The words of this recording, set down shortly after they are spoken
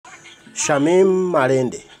Shamim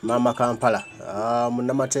Malende, Mama Kampala,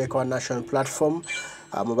 Munamateeka wa National Platform,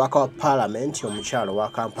 Mubaka wa Parliament, Omukyalo wa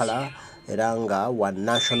Kampala, Eranga wa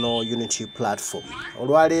National Unity Platform.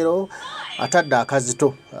 Olwaleero atadde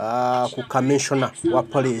akazito ku Commissioner wa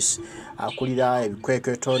Police akulira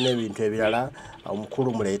ebikwekweto n'ebintu ebirala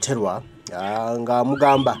omukulu muleeterwa nga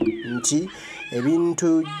amugamba nti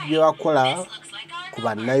ebintu bye bakola ku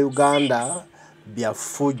bannayuganda bya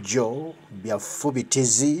ffujjo, bya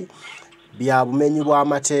ffubitizi, bya bumenyi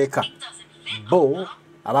bw'amateeka. Bo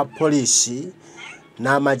aba poliisi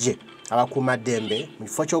n'amagye abakuumaddembe mu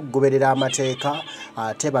kifo ky'okugoberera amateeka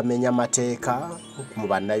ate bamenya amateeka mu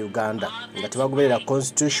bannayuganda nga tebagoberera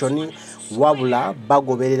constitution wabula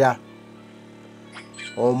bagoberera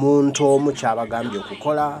omuntu omu kyabagambye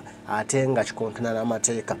okukola ate nga kikontana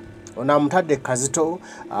n'amateeka. Ono Bamutade Kazito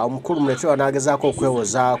omukulu muleeterwa n'agezaako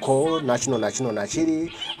okwewozaako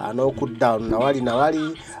nakiri n'okudda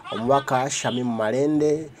nawali omubaka Shamim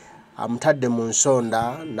Malende amutadde mu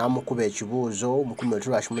nsonda n'amukuba ekibuuzo omukulu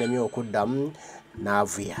muleeterwa akimulemye okuddamu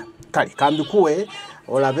n'avuya. Kale kambikuwe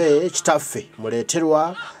olabe kitaffe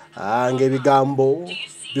muleeterwa ng'ebigambo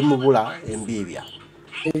bimubula embiibya.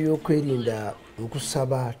 Ebyokwerinda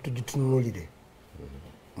nkusaba tugitunulire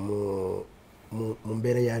mu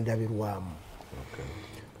mbeera ya ndabirwamu.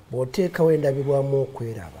 Bw'oteekawo endabirwamu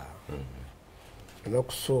okweraba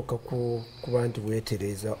onakusooka kuba nti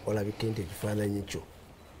weetereeza olabike nti ekifaananyi kyo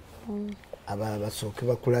abalala basooke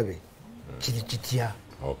bakulabe kiri kitya.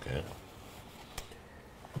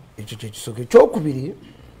 Ekyo kyekisooka. Ekyokubiri,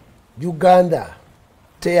 Uganda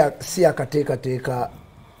si akateekateeka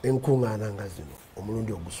enkuŋŋaana nga zino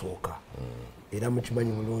omulundi ogusooka era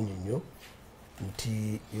mukimanyi bulungi nnyo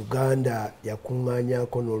nti Uganda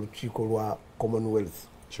yakuŋŋaanyaako n'olukiiko lwa Commonwealth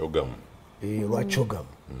lwa CHOGM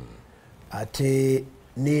ate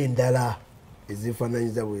n'endala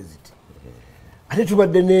ezifaananyiza bwe ziti. Ate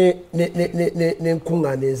tubadde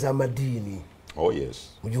n'enkuŋŋaana ez'amadiini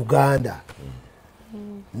mu Uganda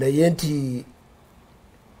naye nti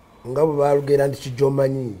nga bwe baalugera nti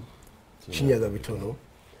kijomanyi kinyaga bitono.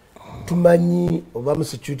 Tumanyi oba mu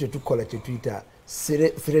security tukola kye tuyita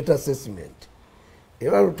threat assessment.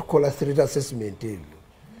 Era tukola threat assessment ebyo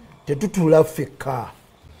tetutuula ffekka,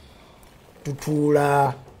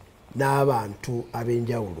 tutuula n'abantu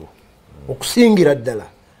ab'enjawulo okusingira ddala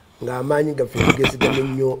ng'amaanyi gaffe tugesigame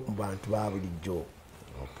nnyo mu bantu ba bulijjo.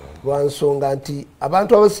 Lwa nsonga nti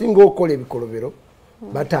abantu abasinga okukola ebikolobero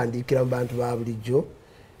batandikira mu bantu ba bulijjo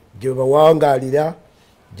gye bawangaalira,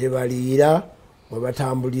 gye baliira, mwe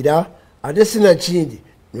batambulira, ate sinakindi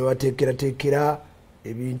ne bateekerateekera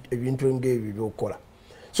ebintu ng'ebyo by'okola.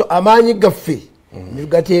 So amaanyi gaffe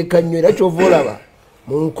nigateeka nnyo era kyova olaba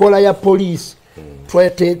mu nkola ya poliisi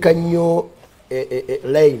twateeka nnyo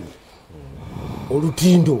line,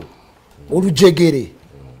 olutindo, olujegere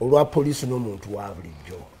olwa poliisi n'omuntu wa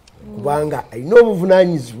bulijjo kubanga alina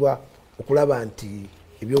obuvunaanyizibwa okulaba nti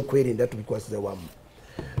ebyokwerinda tubikwasiza wamu.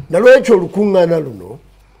 Nalwekyo olukuŋŋaana luno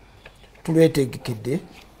tulwetegekedde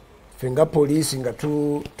ffe nga poliisi nga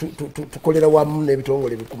tukolera wamu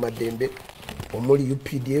n'ebitongole bikuumaddembe omuli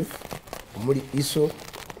UPDF, omuli ISO,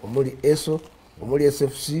 omuli ESO, omuli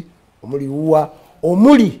SFC, omuli UWA,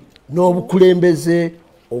 omuli n'obukulembeze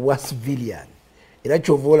obwa civilian. Era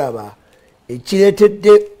kyova olaba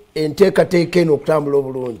ekireetedde enteekateeka eno okutambula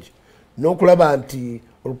obulungi n'okulaba nti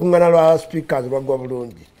olukuŋŋaana lwa speakers lwaggwa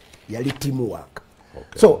bulungi yali teamwork.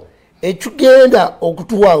 So ekigenda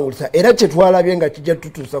okutuwangulisa era kye twalabye nga kijja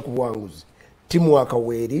tutuusa ku buwanguzi teamwork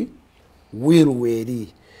weeri, wiiru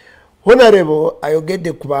weeri. Honorable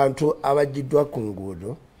ayogedde ku bantu abaggiddwa ku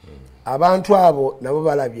nguudo. Abantu abo nabo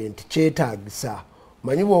balabye nti kyetaagisa.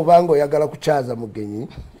 Manyi bw'obanga oyagala kukyaza mugenyi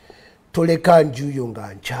toleka njuyo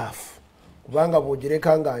nga nkyafu kubanga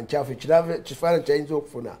bw'ogireka nga nkyafu ekifaananyi kyayinza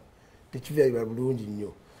okufuna tekiva bulungi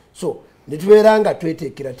nnyo. So ne tubeera nga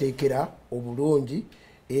tweteekerateekera obulungi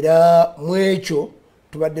era mu ekyo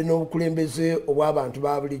tubadde n'obukulembeze obw'abantu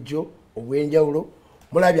ba bulijjo obw'enjawulo.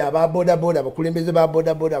 Mulabye aba bodaboda, abakulembeze ba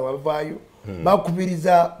bodaboda abavaayo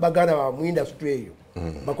bakubiriza baganda ba mu industry eyo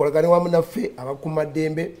bakolagane wamu naffe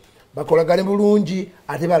abakuumaddembe bakolagane bulungi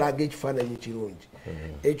ate balaga ekifaananyi kirungi.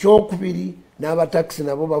 Ekyokubiri n'abatakisi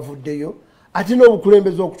nabo bavuddeyo ate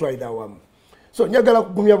n'obukulembeze okutwalira awamu. So njagala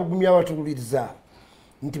kugumya bugumya abatuwuliriza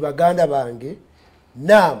nti baganda bange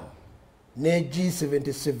NAM ne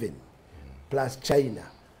G77 plus China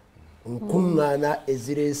nkuŋŋaana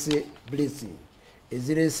ezireese blessing.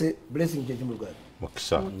 Ezirese blessing kyekimugana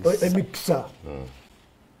emikisa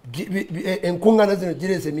enkuŋŋaana zino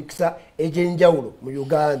girese emikisa egy'enjawulo mu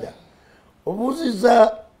Uganda.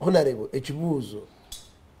 Obuuziza Honorable ekibuuzo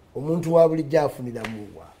omuntu wa bulijjo afunira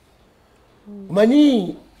muwa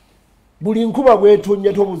Manyi buli nkuba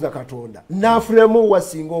bwetonnya tobuuza Katonda naafulemu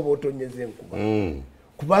wasinga oba otonyeza enkuba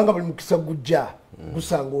kubanga buli mukisa gujja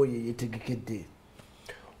gusanga oyo yeetegekedde.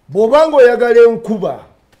 Bw'obanga oyagala enkuba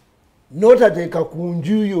n'otateeka ku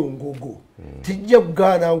njuyo ngogo tijja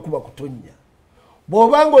kugaana nkuba kutonnya.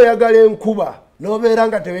 Bw'obanga oyagala enkuba n'obeera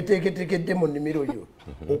nga teweteeketeekedde mu nnimiro yo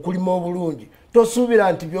okulima obulungi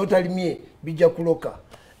tosuubira nti by'otalimye bijja kuloka.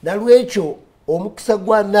 Nalwekyo omukisa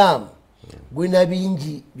gwa NAM gwina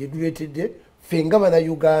bingi bye guleetedde ffe nga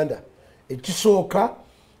Bannayuganda. Ekisooka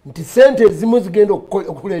nti sente ezimu zigenda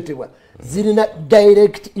okuleetebwa zirina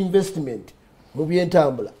direct investment mu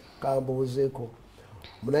byentambula. Kambuuzeeko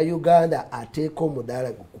Munnayuganda ateeka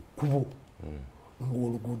omudaala ku kkubo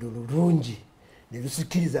ng'oluguudo lulungi ne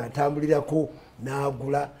lusikiriza atambulirako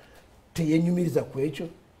n'agula teyenyumiriza ku ekyo.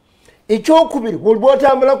 Ekyokubiri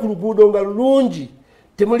bw'otambula ku luguudo nga lulungi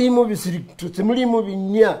temulimu bisiritu temulimu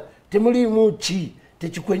binnya temulimu ki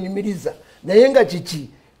tekikwenyumiriza naye nga kiki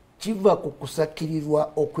kiva ku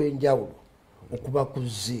kusakirirwa okwenjawulo okuba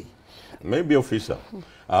kuzze. Maybe officer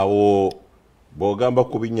awo bw'ogamba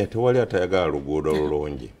ku binnya tewali atayagala luguudo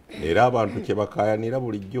lulungi era abantu kye bakayanira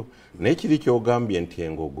bulijjo. Naye kiri ky'ogambye nti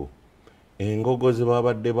engogo ze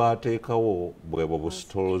babadde baateekawo bwebwo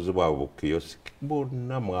busitolozi bwabwe bukiyosiki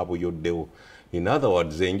bonna mwabuyoddewo. In other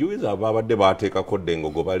words enjuyi zaabwe babadde baateekako dde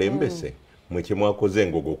engogo balembese mwe kye mwakoze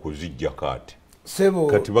engogo kuzijja kati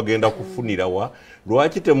kati bagenda kufunira wa.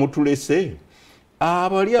 Lwaki temutulese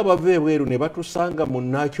abali abava ebweru ne batusanga mu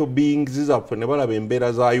natural beings zaffe ne balaba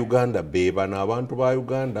embeera za Uganda beebana abantu ba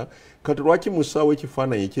Uganda. Kati lwaki musaawo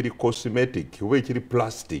ekifaananyi ekiri cosmetic oba ekiri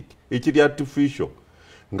plastic ekiri artificial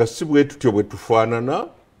nga si bwe tutyo bwe tufaanana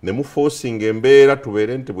ne muforcing embeera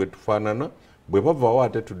tubeere nti bwe tufaanana bwe bavaawo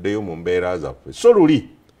ate tuddeyo mu mbeera zaffe. So luli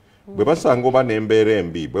bwe basanga oba n'embeera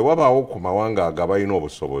embi bwe wabaawo ku mawanga agabalina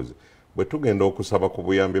obusobozi bwe tugenda okusaba ku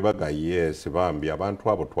buyambi baga yes bambi abantu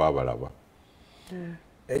abo twabalaba.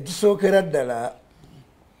 Ekisookera ddala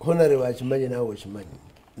Honorable akimanyi naawe okimanyi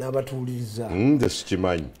n'abatuuliriza nze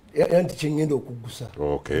sikimanyi nti kyengenda okuggusa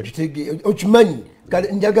okimanyi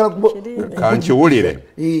njagala kankiwulire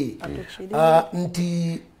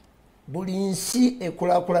nti buli nsi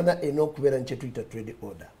ekulaakulana erina okubeera nikyetuyita trade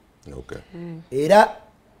order. Era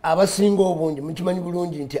abasinga obungi mukimanyi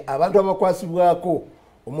bulungi nti abantu abakwasibwako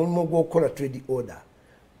omulimu gw'okukola trade order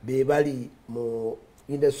be bali mu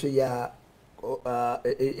industry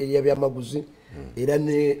eyabyamaguzi era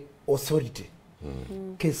ne authority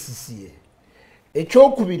KCCA.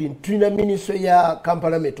 Ekyokubiri tulina ministry ya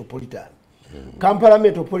Kampala Metropolitan. Kampala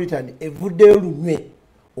Metropolitan evuddeyo lunywe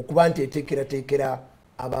okuba nti eteekerateekera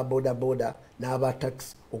aba boda n'aba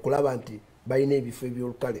taxi okulaba nti balina ebifo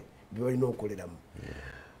ebyolukale bye balina okukoleramu.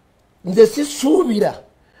 Nze sisuubira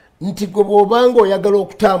nti gwe bw'obanga oyagala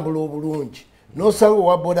okutambula obulungi n'osanga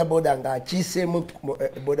owa boda ng'akiiseemu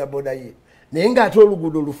boda ye naye ng'ate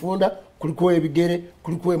oluguudo lufunda kuliko ebigere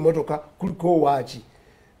kuliko emmotoka kuliko waaki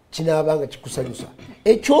kinaabanga kikusanyusa.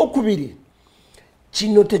 Ekyokubiri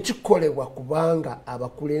kino tekikolebwa kubanga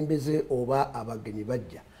abakulembeze oba abagenyi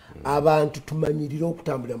bajja abantu tumanyirire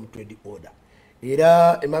okutambulira mu trade order.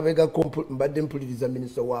 Era emabega mbadde mpuliriza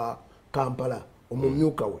minisita wa Kampala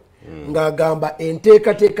omumyuka we ng'agamba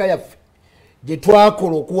enteekateeka yaffe gye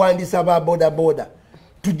twakola okuwandiisa ba boda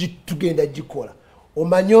tugenda gikola.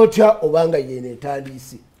 Omanyi otya obanga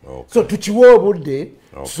yeeneetandiisi. So tukiwe obudde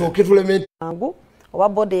tusooke tuleme oba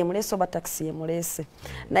boda yemulese oba taxi yemulese.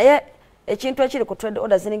 Naye ekintu ekiri ku trade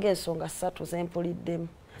order ziringa ensonga 3 zempuliddemu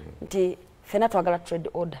nti fena twagala trade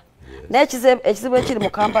order. Naye ekizibu ekiri mu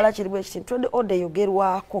Kampala kiri bwe kiti trade order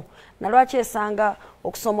eyogerwako nalwaki esanga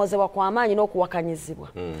okusomozebwa kw'amaanyi n'okuwakanyizibwa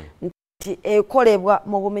nti ekolebwa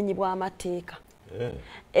mu bumenyi bw'amateeka.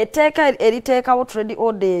 Etteeka eriteekawo trade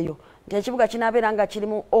order eyo nti ekibuga kinaabeera nga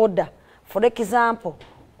kirimu order. For example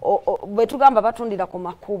bwe tugamba batundira ku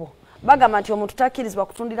makubo bagamba nti omuntu takkirizibwa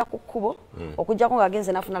kutundira ku kkubo okujjako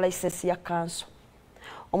ng'agenze n'afuna license ya kanso.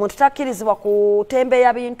 Omuntu takkirizibwa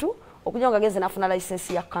kutembeeya bintu okujjako ng'agenze n'afuna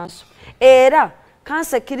license ya kanso. Era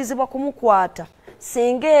kanso ekkirizibwa kumukwata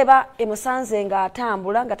singa eba emusanze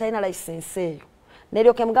ng'atambula nga talina license eyo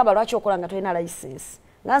neryoka emugamba lwaki okola nga tolina license.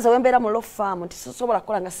 Nganze wembeera mu law firm nti sisobola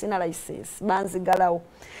kukola nga sina license banzigalawo.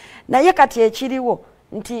 Naye kati ekiriwo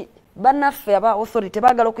nti bannaffe aba authority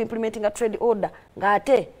baagala okuimplementinga trade order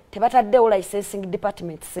ng'ate tebataddewo licensing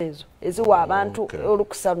departments ezo eziwa abantu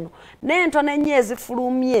olukusa luno. N'entono ennyo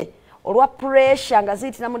ezifulumye olwa pressure nga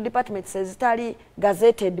ziyitira mu departments ezitali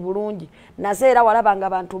gazetted bulungi nazo era walaba nga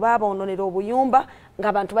abantu baabononera obuyumba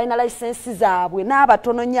ng'abantu balina license zaabwe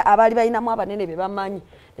n'abatono nnyo abaali balinamu abanene be bamanyi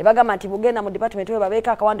ne bagamba nti bugenda mu department we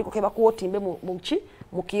babeeko akawandiiko ke bakuwotimbe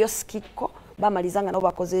mu kiyosikiko bamaliza nga nabo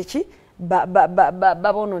bakoze eki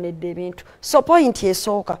babononedde ebintu. So point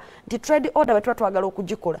esooka nti trade order bwe tuba twagala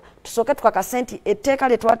okugikola tusooke tukakase nti etteeka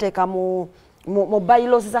lye twateeka mu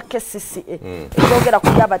bylaws za KCCA ekyogera ku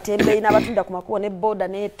abatembeeyi n'abatunda ku makubo ne boda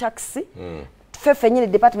ne taxi ffe nyini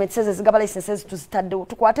department says zigaba licenses tuzitaddewo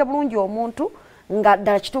tukwate bulungi omuntu nga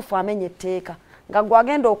ddala kituufu amenya etteeka nga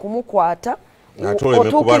gwagenda okumukwata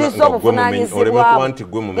otuukiriza obuvunaanyizibwa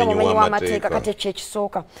mumenyi w'amateeka kati ekyo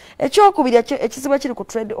ekisooka. Ekyokubiri ekizibu ekiri ku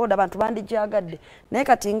trade order abantu bandijagadde naye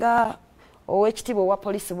kati nga ow'ekitiibwa owa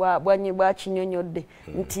poliisi bwakinyonyodde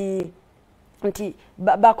nti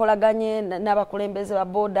bakolaganye n'abakulembeze ba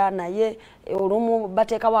boda naye olumu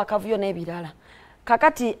bateekawo akavuyo n'ebirala.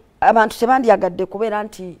 Kakati abantu tebandyagadde kubeera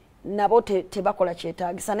nti nabo tebakola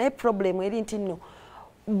kyetaagisa naye problem eri nti nno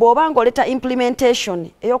bw'oba ng'oleta implementation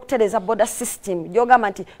ey'okutereeza border system gy'ogamba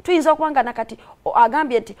nti tuyinza okubanga nakati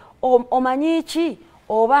agambye nti omanyi ki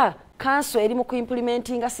oba kanso eri mu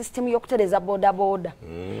kuimplementinga system y'okutereeza boda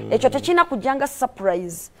ekyo tekirina kujjanga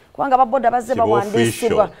surprise kubanga baboda bazze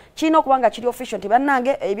bawandiisibwa kirina okuba nga kiri official nti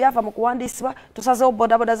bannange ebyava mu kuwandiisibwa tusazeewo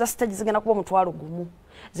boda za stage zigenda kuba omutwalo gumu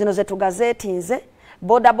zino ze tugazeetinze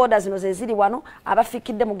boda zino ze ziri wano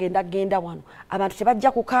abafikidde mugenda wano abantu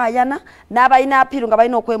tebajja kukaayana n'abalina apiiru nga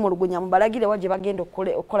balina okwemulugunya mubalagire wa gye bagenda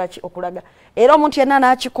okulaga era omuntu yenna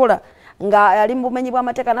n'akikola nga ali mu bumenyi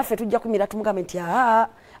bw'amateeka naffe tujja kumira tumugambe nti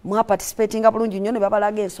mwaparticipatinga bulungi nnyo ne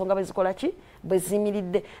babalaga ensonga bwezikola ki bwe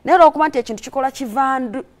ziyimiridde naye olwokuba nti ekintu kikola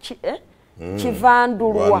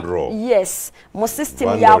kivandulwa yes mu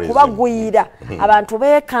system yakubagwira abantu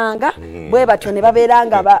beekanga bwe batyo ne babeera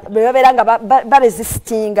nga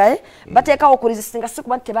baresistinga bateekawo okuresistinga si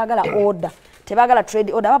kuba nti tebagala order tebagala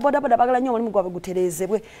trade order ababodaboda bagala nnyo omulimu gwabwe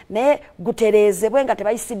gutereezebwe naye gutereezebwe nga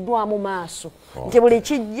tebayisiddwamu maaso nti buli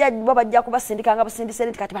kijja bo bajja kubasindika nga busindise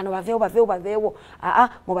nti kati bano baveewo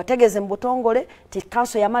mubategeeze mu butongole ti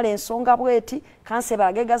kanso yamala ensonga bweti kanso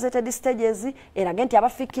balage gazetted stages erage nti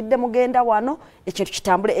abafikidde mugenda wano ekintu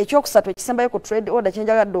kitambule. Ekyokusatu ekisembayo ku trade order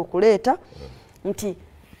kyenjagadde okuleeta nti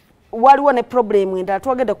waliwo ne problem endala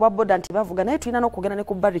twogedde ku baboda nti bavuga naye tulina n'okugenda ne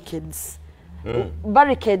ku barricades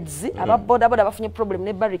ababoda bafunye problem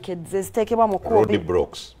ne barricades eziteekebwa mu road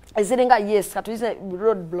blocks eziringa yes katuyize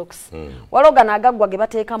road blocks waloga n'agaggwa ge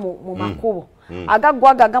bateeka mu makubo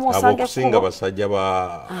agaggwa agamu osange okusinga basajja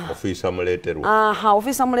ba officer muleeterwa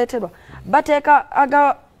officer muleeterwa bateeka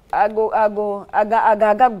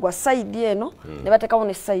agaggwa side eno ne bateekawo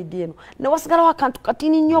ne side eno ne wasigalawo akantu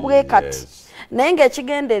katini nnyo bwe kati naye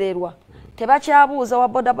ng'ekigendererwa tebakyabuuza wa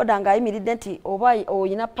bodaboda ng'ayimiridde nti oba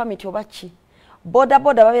oyina permit oba ki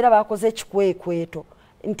bodaboda babeera bakoze ekikwekweto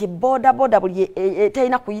nti bodaboda buli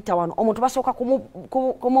terina kuyita wano omuntu basooka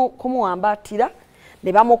kumuwambatira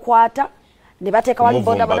ne bamukwata ne bateeka wali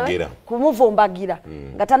bodaboda kumuvumbagira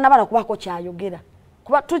nga tannabana kubaako kyayogera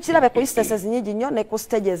kuba tukirabe ku instances nyingi nnyo ne ku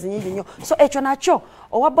stages nyingi nnyo so ekyo nakyo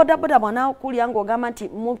owa bodaboda bw'anaakulya ng'ogamba nti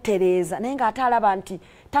mutereeza naye ng'ate alaba nti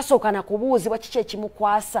tasooka na kubuuzibwa kiki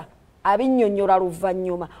ekimukwasa abinnyonnyola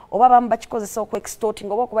luvannyuma oba abamu bakikozesa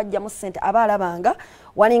okweextorting oba okubajjamu ssente aba alabanga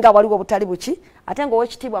walinga waliwo obutali buki ate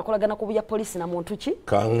ng'owekitiibwa akolagana ku bya poliisi na muntu ki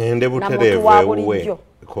kaŋŋende butereevu ewuwe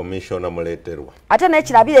komishona muleeterwa ate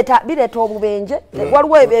n'ekira bireeta obubenje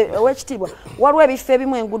waliwo owekitiibwa waliwo ebifo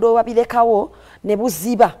ebimu enguudo babirekawo ne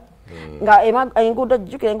buziba nga enguudo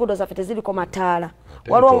jjukira enguudo zaffe teziriko mataala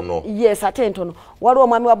yes ate ntono waliwo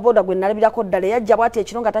omwami wa boda gwe nalabirako ddala yajja bwati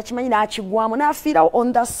ekiro nga takimanyi n'akigwamu n'afiirawo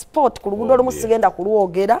on the spot ku luguudo olumu sigenda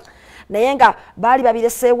kulwogera naye nga baali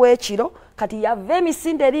babireseewo ekiro kati yava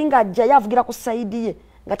emisinde eri ng'ajja yavugira ku sayidi ye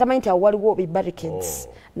nga tamanyi nti awo waliwo barricades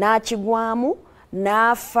n'akigwamu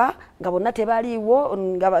n'afa nga bonna tebaliiwo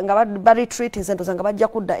nga baretreating nzendoza nga bajja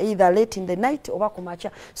kudda either late in the night oba ku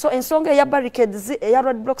makya so ensonga eya barricades eya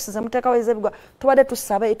road blocks zemuteekawo ez'ebigwa tubadde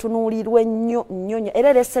tusaba etunuulirwe nnyo era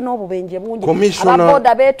erese n'obubenje bungi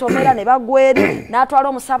ababoda beetomera ne bagweri n'atwala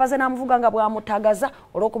omusaabaze n'amuvuga nga bwamutagaza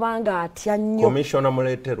olw'okubanga atya nnyo komishona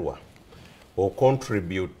muleeterwa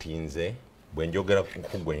ocontributinze bwe njogera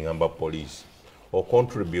ku gwe ngamba poliisi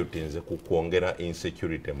ocontributinze ku kwongera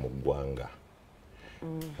insecurity mu ggwanga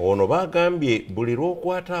ono bagambye buli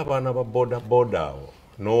lw'okwata abaana ba bodaboda awo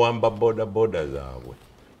n'owamba bodaboda zaabwe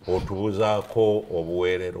otubuzaako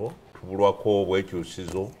obuweerero tubulwako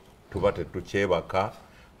obwekyusizo tuba tetukyebaka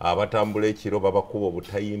abatambula ekiro babakuba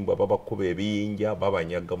obutayimbwa babakuba ebiyinja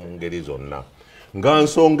babanyaga mu ngeri zonna nga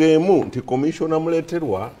nsonga emu nti komishona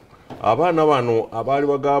muleeterwa abaana bano abaali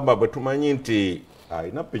bagamba bwe tumanyi nti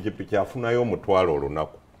alina pikipiki afunayo omutwalo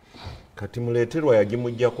olunaku kati muleeterwa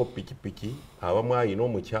yagimuggyako pikipiki abamu alina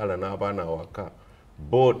omukyala n'abaana awaka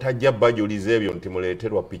bo tajja bajuliza ebyo nti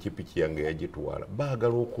muleeterwa pikipiki yange yagitwala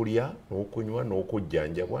baagala okulya n'okunywa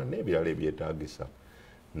n'okujjanjabwa n'ebirala ebyetaagisa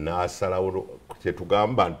n'asalawo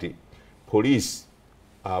tetugamba nti poliisi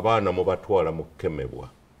abaana mubatwala mu kukemebwa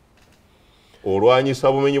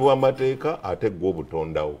olwanyisa bumenyi bw'amateeka ate gwe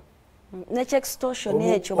obutondawo n'ekyextortion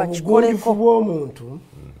ekyo bakikoleko bw'omuntu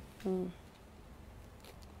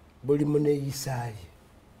buli muneeyisaaye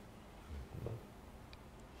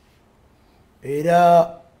era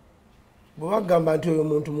bwe bagamba nti oyo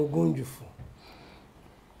muntu mugunjufu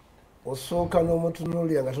osooka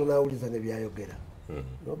n'omutunuulira nga tonaawuliza ne byayogera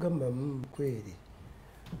nogamba kweri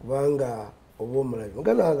kubanga oba omulabi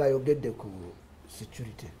muganda wange ayogedde ku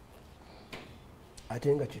security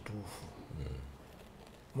ate nga kituufu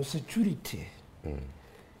mu security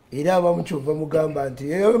era abamu kyova mugamba nti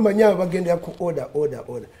manyi abo bagendera ku order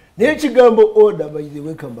naye ekigambo order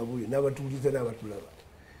bayizewe kambabuli n'abatuuliza n'abatulaba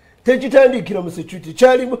tekitandikira mu security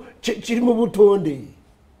kiri mu butonde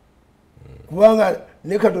kubanga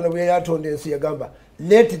ne Katonda bwe yali atonda ensi yagamba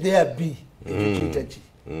let there be ekyo kiyita ki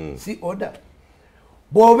si order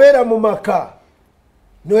bw'obeera mu maka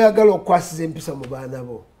n'oyagala okukwasiza empisa mu baana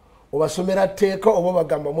bo obasomera tteeka oba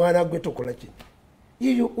bagamba mwana gwe tokola kino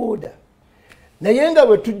yiyo order naye nga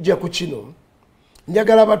bwe tujja ku kino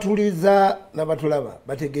njagala batuuliza n'abatulaba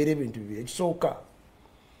bategeere ebintu bibiri ekisooka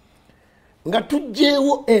nga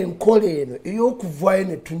tujjeewo enkola eno ey'okuvaayo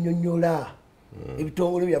ne tunyonyola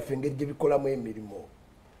ebitongole byaffe engeri gye bikolamu emirimu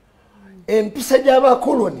empisa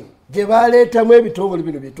gy'abakoloni gye baleetamu ebitongole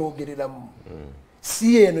bino bye twogereramu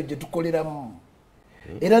si eno gye tukoleramu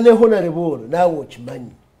era ne honorable ono naawe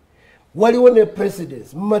okimanyi waliwo ne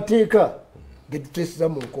precedence mu mateeka ge tuteeseza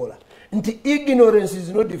mu nkola nti ignorance is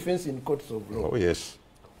no defense in courts of law. Oh, yes.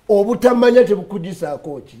 Obutamanya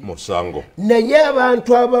tebukugisaako ki musango naye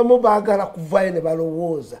abantu abamu baagala kuvaayo ne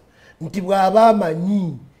balowooza nti bw'aba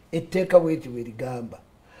amanyi etteeka bw'eti bwerigamba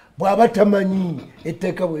bw'aba tamanyi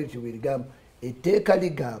etteeka bw'eti bwerigamba etteeka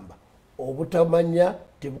ligamba obutamanya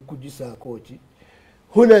tebukugisaako ki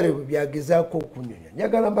honorable byagezaako okunyonya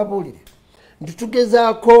njagala mbabuulire nti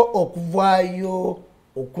tugezaako okuvaayo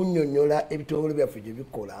okunyonyola ebitongole byaffe gye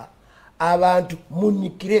bikola abantu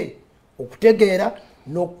munyikire okutegeera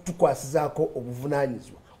n'okutukwasizaako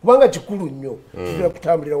obuvunaanyizibwa kubanga kikulu nnyo tutera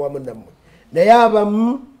kutambulira wamu nammwe naye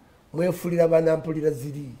abamu mwefulira banampulira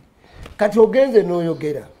ziri kati ogenze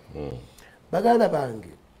n'oyogera baganda bange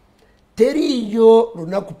teriiyo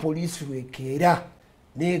lunaku poliisi lwekeera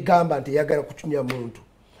negamba nti eyagala kutunya muntu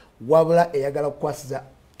wabula eyagala kukwasiza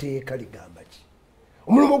teeka ligamba ki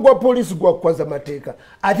omulimu gwa poliisi gwa kukwasa mateeka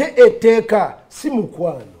ate etteeka si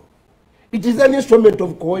mukwano it is an instrument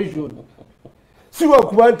of cohesion si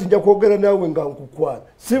lwakuba nti nja kwogera naawe nga nkukwana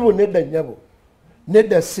sibo nedda nnyabo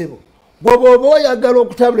nedda ssebo bw'oba oba oyagala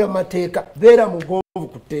okutambulira mateeka beera mugonvu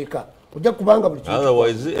ku tteeka ojja kubanga buli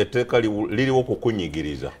otherwise etteeka liriwo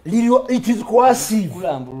kukunyigiriza it is coercive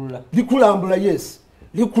likulambula yes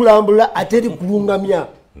likulambula ate likulungamya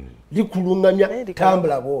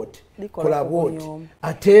tambula bwoti kola bwoti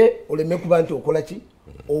ate oleme kuba nti okola ki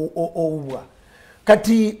owubwa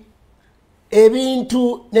kati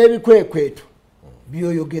ebintu n'ebikwekweto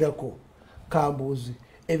byoyogerako kambuuzi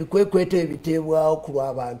ebikwekweto ebiteebwawo ku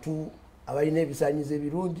lw'abantu abalina ebisaanyizo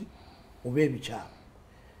ebirungi oba ebikyamu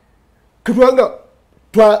kitwanga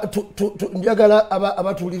njagala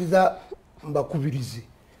abatuuliriza mbakubirize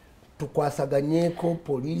tukwasaganyeeko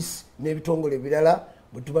poliisi n'ebitongole ebirala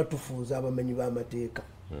bwe tuba tufuuza abamenyi b'amateeka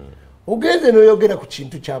ogenze n'oyogera ku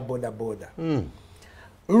kintu kya bodaboda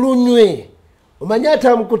lunywe omanyi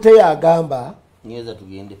atamukute yagamba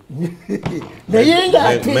naye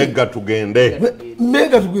mega tugende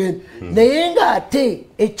naye ng'ate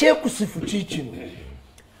ekyekusifu kiikino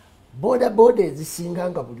bodaboda ezisinga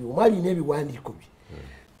nga buli omu alina ebiwandiiko bye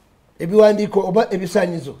ebiwandiiko oba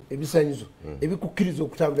ebisanyizo ebikukkiriza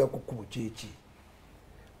okutambulira ku kkubo kyeki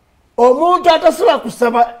omuntu atasobola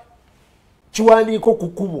kusaba kiwandiiko ku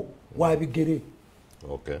kkubo wabigere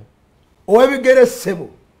owebigere ssebo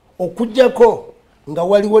okujjako nga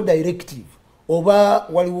waliwo directive oba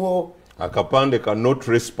waliwo akapande ka no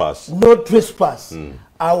trespass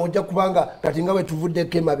awo ojja kubanga kati nga bwe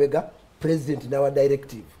tuvuddeko emabega president n'awa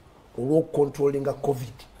directive olw'okucontrolinga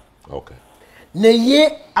covid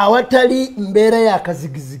naye awatali mbeera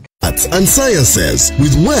y'akazigizigi and sciences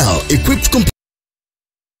with well-equipped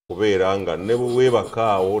kubeera nga ne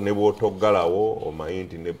bwebakaawo ne bw'otoggalawo omanyi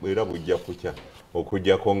nti era bujja kukya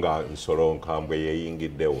okujjako nga nsolo nkambwe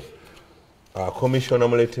yeeyingiddewo komishona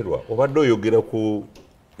muleterwa obadde oyogera ku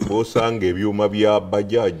bw'osanga ebyuma bya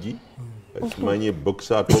bajaji ekimanyi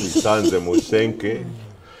bokisaato bisanze mu senke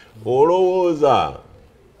olowooza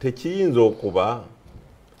tekiyinza okuba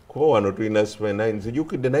kuba wano tulina spare 9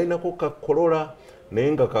 nzijukidde nalinako kakolola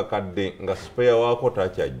naye nga kakadde nga spare waako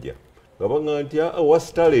takyajja gabanga nti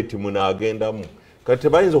wastaleti munaagendamu kati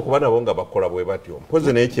tebayinza okuba nabo nga bakola bwe batyo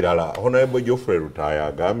mpozi n'ekirala Honorable Geoffrey Rutaya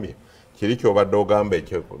agambye kiri kyobadde ogamba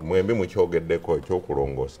mwembi mukyogeddeko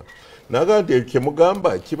ekyokulongoosa naga nti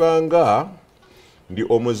kyemugamba kibanga ndi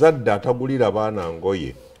omuzadde atagulira baana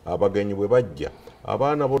ngoye abagenyi bwe bajja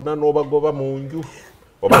abaana bonna n'obagoba mu nju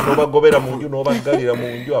oba n'obagobera mu nju n'obaggalira mu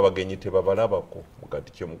nju abagenyi tebabalabako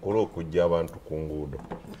kati kyemukola okujja abantu ku nguudo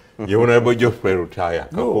ye Honorable Geoffrey Rutaya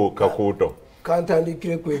kakuuto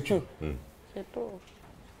kantandikire ku ekyo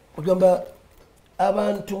ogamba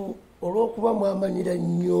abantu olw'okuba mwamanyira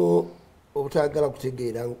nnyo obutagala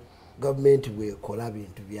kutegeera gavumenti bwekola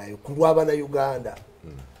bintu byayo ku lw'Abannayuganda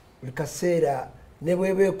buli kaseera ne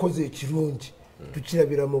bweba ekoze ekirungi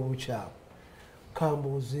tukirabira mu bukyamu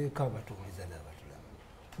kambuuzeeko abatuuliza n'abatulaba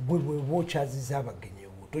bwebweba okyaziza abagenyi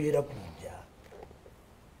ewo toyera kujja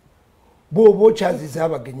bw'oba okyaziza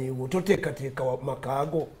abagenyi ewo toteekateeka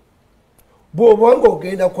makaago bw'oba nga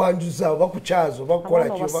ogenda kwanjuza oba kukyaza oba kukola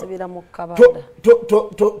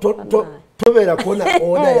tobeera kuona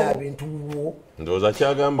oda ya bintu wo ndowooza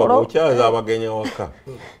kyagamba bw'okyaza abagenyi awaka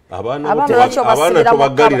abaana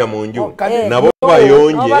tobaggalira mu nju nabo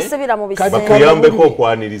bayonje bakuyambeko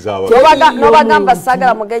okwaniriza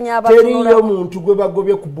teriyo muntu gwe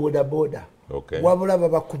bagobye ku bodaboda wabula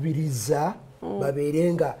babakubiriza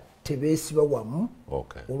babeere nga tebeesiba wamu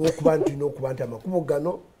olw'okuba nti tulina okuba nti amakubo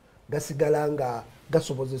gano gasigala nga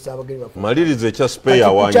gasobozesa abagenyi maliriza ekya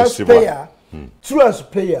speya wanyisibwa tula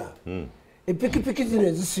speya epikipiki zino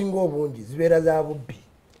ezisinga obungi zibeera za bubbi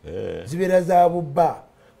zibeera za bubba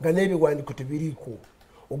nga n'ebiwandiiko tebiriiko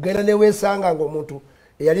ogenda neweesanga nga omuntu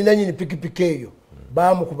eyalina nyini pikipiki eyo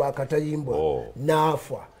baamukuba akatayimbwa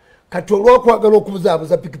n'afa kati olw'okwagala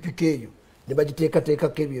okubuzaabuza pikipiki eyo ne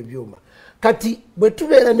bagiteekateekako ebyo ebyuma kati bwe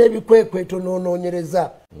tubeera n'ebikwekweto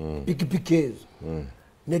n'onoonyereza pikipiki ezo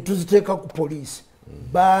ne tuziteeka ku poliisi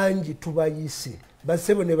bangi tubayise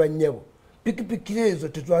basebo ne bannyabo pikipiki ezo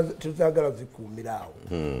tetwagala zikuumira awo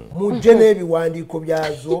mujje n'ebiwandiiko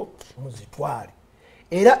byazo muzitwale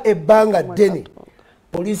era ebbanga ddene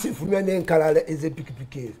poliisi efulumya n'enkalala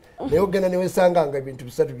ez'epikipiki ezo naye ogenda newesanga nga ebintu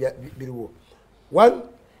bisatu biriwo one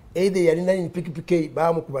either yalina pikipiki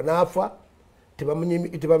baamukuba n'afa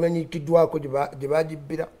tebamanyikiddwako gye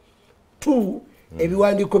bagibbira two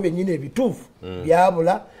ebiwandiiko byennyini ebituufu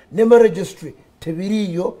byabula ne mu registry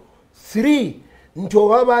tebiriiyo three nti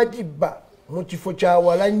oba bagibba mu kifo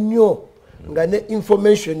kyawala nnyo nga ne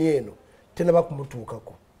information eno tenaba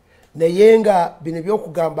kumutuukako naye nga bino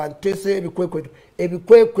byokugamba nteese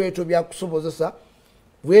ebikwekweto byakusobozesa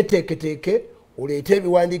weteeketeeke oleete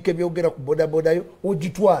ebiwandiiko ebyogera ku bodabodayo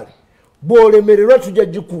ogitwale bw'olemererwa tujja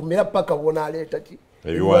gikuumira paka bonaaleeta ki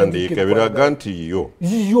ebiwandiiko ebiraga nti yo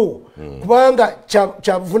kubanga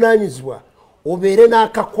kyabuvunaanyizibwa obeere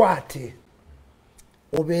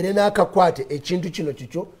n'akakwate ekintu kino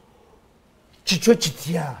kikyo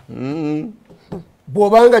kitya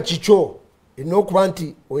bw'obanga kikyo erina okuba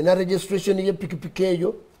nti olina registration y'epikipiki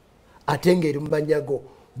eyo ate ng'eri mu manyago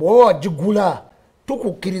bw'oba wagigula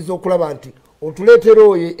tukukkiriza okulaba nti otuleetera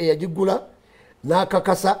oyo eyagigula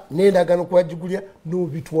n'akakasa n'endagano kuwagigulya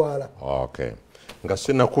n'obitwala nga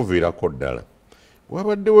sinakuviirako ddala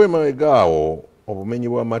wabaddewo emabega awo obumenyi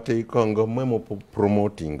bw'amateeka nga mmwe mu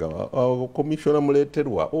promotinga komishona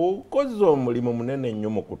muleeterwa okoze omulimu munene nnyo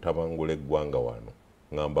mu kutabangula eggwanga wano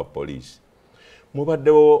ngamba poliisi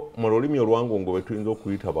mubaddewo mu lulimi olwangungu bwe tuyinza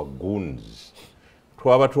okuyita baguns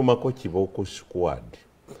twabatuumako kibooko squad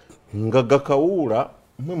nga gakawuula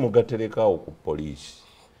mmwe mugaterekaawo ku poliisi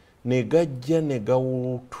ne gajja ne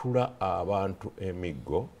gawuutula abantu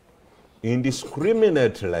emiggo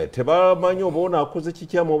indiscriminately tebamanyi oba ono akoze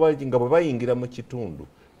kikyamu oba nga bwe bayingira mu kitundu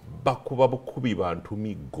bakuba bukubi bantu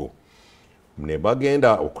miggo ne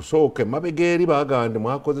bagenda okusooka emabega eri bagamba nti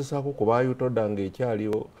mwakozesaako ku bayutoda nga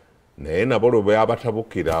ekyaliwo naye nabo lwe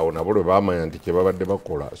babatabukira awo nabo lwe bamanya nti kye babadde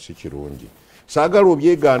bakola si kirungi saagala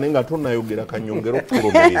obyegaane nga tonayogera kanyongera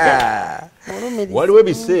okukulumiriza waliwo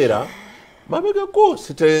ebiseera mabegako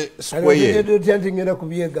site square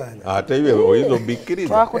ate oyinza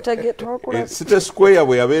obikkiriza site square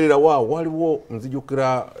bwe yabeerera waliwo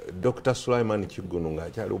nzijukira Dr. Sulaiman Kigunu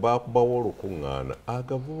ng'akyali baakubawo olukuŋŋaana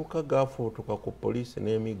agavubuka gaafuutuka ku poliisi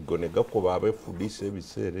n'emiggo ne gakuba abeefudisa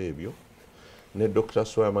ebiseera ebyo ne Dr.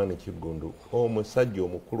 Sulaiman Kigunu omusajja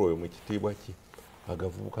omukulu oyo mu kitiibwa ki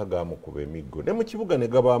agavubuka gaamukuba emiggo ne mu kibuga ne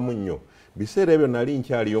gabaamu nnyo biseera ebyo nali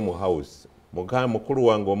nkyaliyo mu house mukulu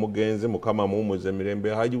wange omugenzi mukama muumuza emirembe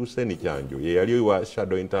Haji Hussein Kyanjo ye yali wa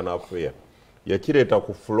Shadow Internal Affair yakireeta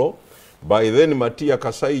ku floor by then Matia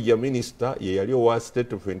Kasaija minister ye yali owa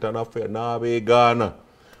state of internal affairs n'abeegaana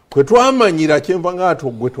kwe twamanyira kyenva ng'ato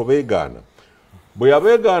gwe tobeegaana bwe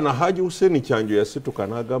yabeegaana Haji Hussein Kyanjo yasituka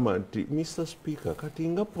n'agamba nti Mr. Speaker kati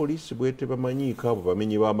nga poliisi bwete bamanyiiko abo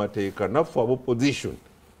bamenyi b'amateeka naffe ab'opposition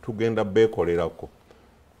tugenda beekolerako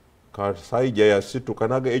Kasaija yasituka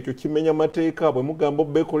naga ekyo kimenya mateeka bwe mugamba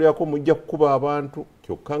beekolerako mujja kukuba abantu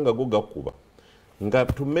kyokka nga go gakuba nga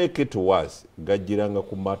to make it worse gajiranga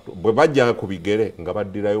ku mato bwe bajjanga ku bigere nga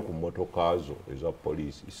baddirayo ku motokaazo eza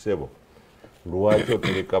poliisi isebo lwaki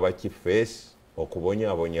otuleka bakifeesi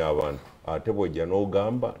okubonyabonya abantu ate bwojja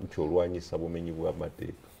n'ogamba nti olwanyisa bumenyi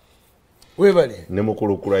bw'amateeka webale ne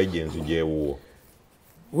mukulukula agenzi gyewuwo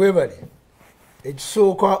webale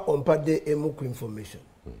ekisooka ompadde emu ku information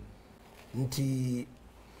nti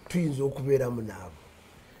tuyinza okubeeramu naabo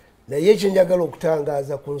naye ekyenjagala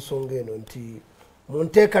okutangaaza ku nsonga eno nti mu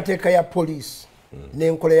nteekateeka ya poliisi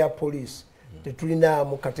n'enkola ya poliisi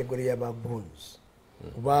tetulinaamu kategori y'abaguns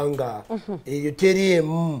kubanga eyo teri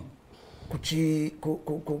emu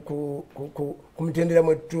ku mitendera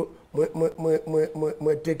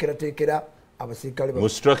mweteekerateekera abasirikale mu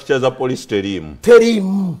structure za police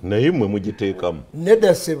terimu naye mwe mugiteekamu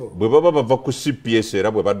nedda ssebo bwe baba bava ku CPS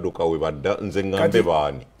era bwe badduka we badda nze ngambe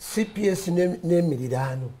baani CPS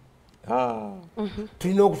n'emiriraano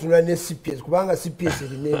tulina okutunula ne CPS kubanga CPS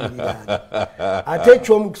erina emiriraano ate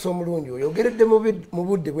ekyomukisa omulungi oyogeredde mu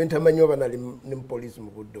budde bwe ntamanyi oba nali ne mu poliisi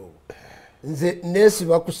mu budde obwo nze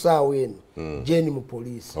neesiba ku ssaawa eno gyeni mu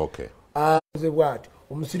poliisi nze bw'ati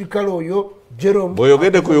omusirikale oyo Jerome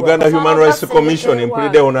bw'oyogedde ku Uganda Human Rights Commission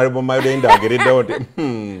mpulidde Honorable Mayenda agereddewo nti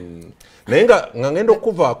naye nga ngenda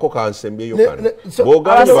okuvaako kansembyeyo kano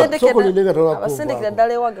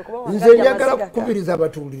nze njagala kukubiriza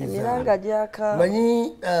abatuuliriza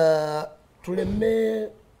manyi tuleme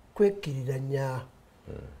kwekiriranya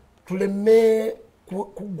tuleme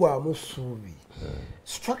kugwamu ssuubi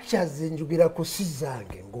structures enjogirako si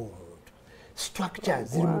zange ng'omuntu structures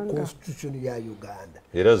ziri mu constitution ya Uganda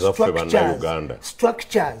era zaffe bannayuganda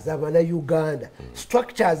structures abannayuganda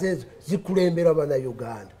structures ezo zikulemberwa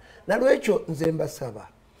bannayuganda nalwekyo nze mbasaba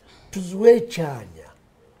tuziwe ekyanya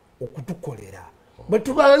okutukolera bwe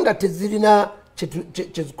tubanga tezirina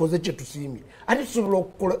kyezikoze kyetusiimye ate tusobola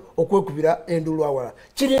okwekubira endulu awala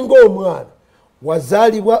kiringa omwana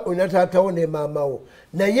wazaalibwa olina taatawo ne maamawo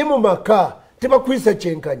naye mu maka tebakwisa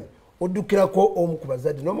kyenkanyi oddukirako omu ku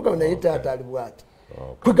bazadde n'omugamba naye taata ali bw'ati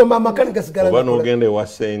kwegamba amaka negasigala kuba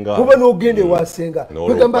n'ogenda ewasenga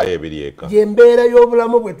kwegamba yembeera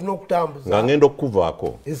y'obulamu bwe tuna okutambuza nga ngenda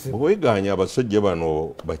okukuvaako bweganya abasajja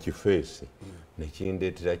bano bakifeesi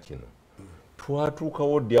nekindeetera kino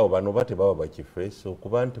twatuukawo ddi awo bano bate baba bakifeesi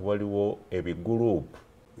okuba nti waliwo ebiguruupu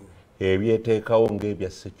ebyeteekawo ng'ebya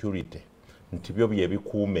security nti byo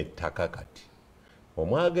byebikuuma ettaka kati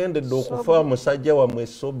omwagendedde okufa musajja wammwe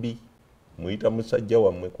sobi muyita musajja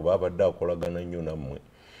wammwe kuba abadde akolagana nnyo nammwe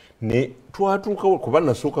ne twatuukawo kuba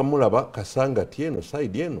nasooka mulaba kasangati eno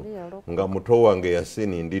saidi eno nga muto wange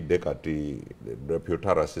yasinindidde kati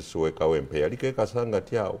deputaras siwekawempe yaliko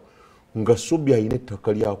ekasangati awo nga sobi alina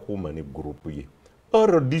ettaka lyakuuma ne gurupu ye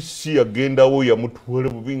RDC agendawo yamutwala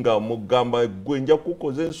bubi nga amugamba gwe nja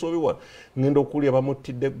kukoza ensobi wano ngenda okulya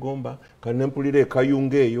bamuttidde Gomba kanempulira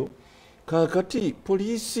ekayunga eyo kakati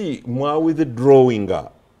poliisi mwa withdrawinga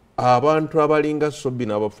abantu abalinga sobi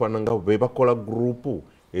n'abafaananga be bakola gurupu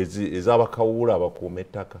ez'abakawuula abakuuma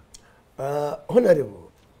ettaka honorable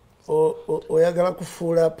oyagala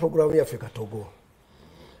kufuula programu yaffe katogo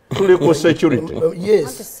tuli ku security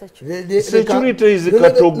yes security is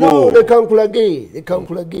katogo leka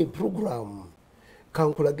nkulage program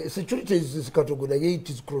kankulage security is katogo naye it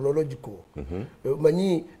is chronological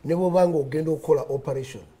manyi ne bw'obanga ogenda okukola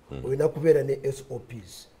operation olina kubeera ne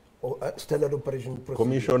SOPs standard operation procedure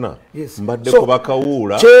commissioner yes. mbadde ku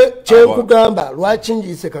bakawuula kyenkugamba lwaki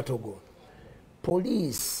njiise katogo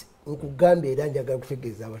police nkugambye era njagala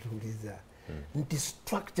kutegeeza abatuuliza nti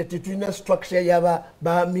structure tetulina structure yaba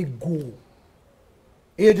bamiggu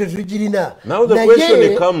eyo tetugirina now the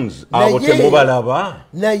question comes abo temubalaba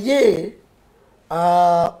naye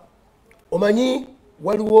omanyi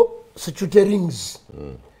waliwo security rings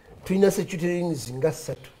tulina security rings nga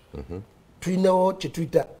 3 tulinawo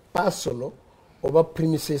kyetuyita personal oba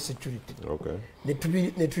premises security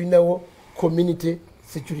ne tulinawo community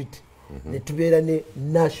security ne tubeera ne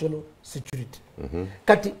national security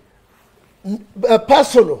kati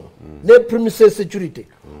personal ne premises security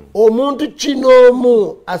omuntu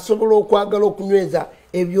kinoomu asobola okwagala okunyweza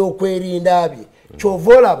ebyokwerinda bye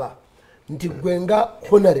kyova olaba nti gwe nga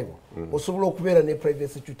honorable osobola okubeera ne private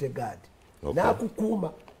security guard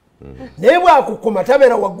n'akukuuma naye bwakukoma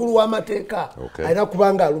tabeera waggulu w'amateeka alina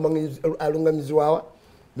kubanga alungamizibwa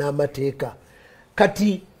n'amateeka.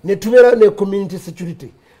 Kati ne tubeera ne community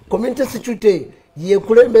security. Community security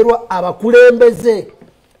yekulemberwa abakulembeze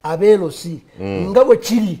abeerosi nga bwe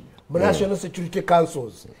kiri mu National Security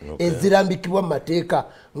Councils ezirambikibwa mu mateeka.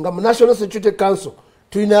 Nga mu National Security Council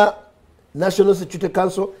tulina National Security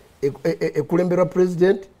Council ekulemberwa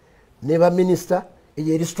president ne ba minister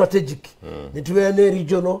eri strategic, ne tubeera ne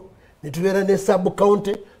regional, ne tubeera ne sub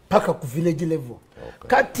county paka ku village level.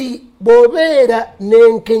 Kati bw'obeera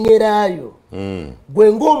n'enkenyeraayo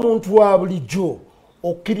gwe ng'omuntu wa bulijjo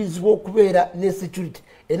okkirizibwa okubeera ne security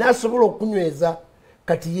enaasobola okunyweza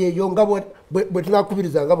kati yeeyo nga bwe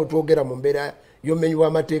tunakubiriza nga bwe twogera mu mbeera y'omumenyi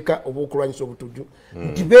w'amateeka oba okulwanyisa obutujju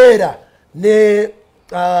nti beera ne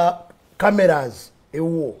cameras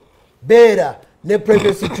ewo, beera ne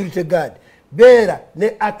private security guard, beera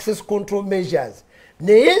ne access control measures,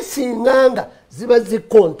 naye singanga ziba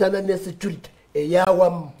zikontana ne security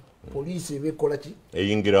eyawamu poliisi ebekola ki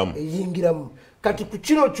eyingiramu. Kati ku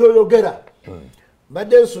kino kyoyogera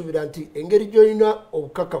mbadde nsuubira nti engeri gy'olina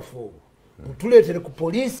obukakafu obwo butuleetere ku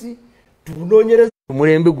poliisi tubunoonyereza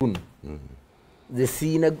omulembe guno ze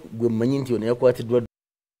siina gwe mmanyi nti ono yakwatiddwa.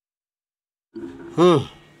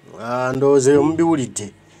 Ndowooza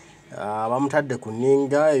omubiwulidde bamutadde ku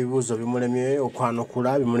nninga, ebibuuzo bimulemye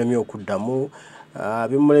okwanukula, bimulemye okuddamu,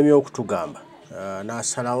 bimulemye okutugamba,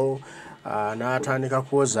 n'asalawo n'atandika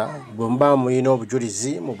kwoza bwe muba muyina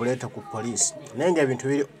obujulizi mubuleeta ku poliisi. Naye ng'ebintu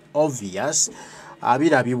biri obvious,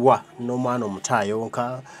 birabibwa n'omwana omuto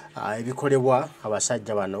ayonka, ebikolebwa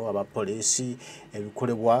abasajja bano abapoliisi,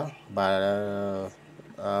 ebikolebwa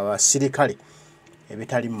abasirikale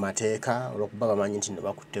ebitali mu mateeka olw'okuba bamanyi nti ne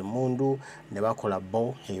bakutte emmundu ne bakola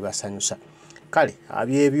bo ebibasanyusa. Kale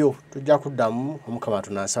abyebyo tujja kuddamu Omukama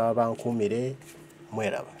tunasaba bankuumire.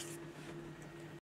 Mweraba.